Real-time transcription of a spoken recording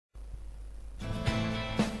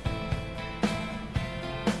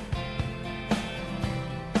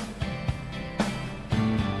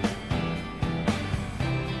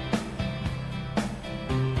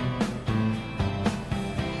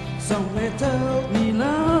told me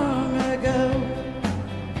long ago,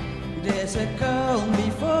 there's a calm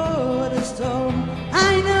before the storm.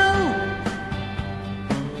 I know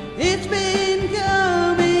it's been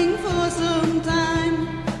coming for some time.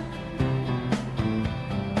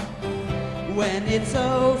 When it's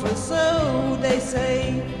over, so they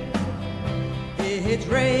say, it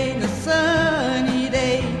rains a sunny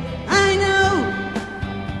day. I know,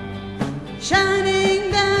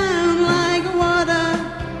 shining down like water.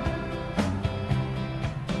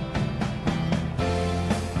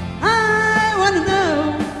 I want to know,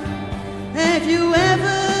 have you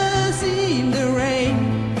ever seen the rain?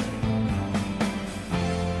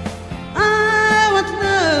 I want to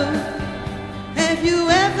know, have you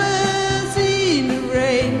ever seen the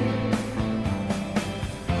rain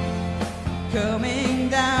coming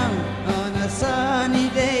down on a sunny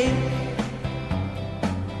day?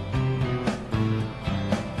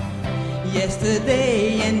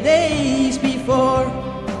 Yesterday and days before,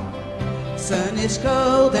 sun is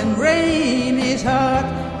cold and rain is hard.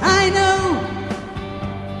 I know,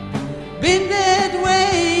 been that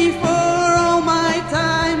way for all my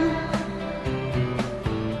time,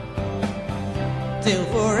 till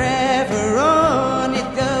forever on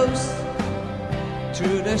it goes,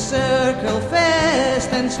 through the circle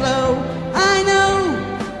fast and slow. I know,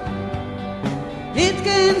 it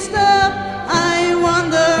can stop, I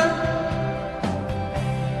wonder.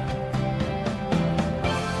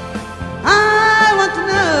 I want to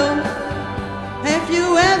know, have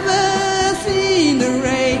you ever seen the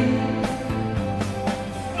rain?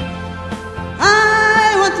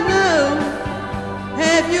 I want to know,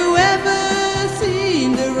 have you ever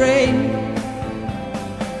seen the rain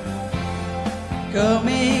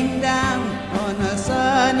coming down on a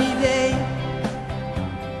sunny day?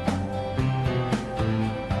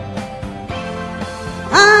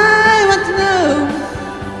 I want to know,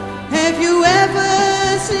 have you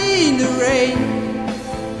ever seen the rain?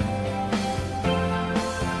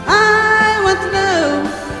 I want to know,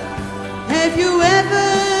 have you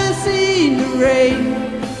ever seen the rain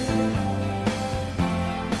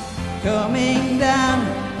coming down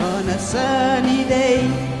on a sunny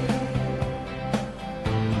day?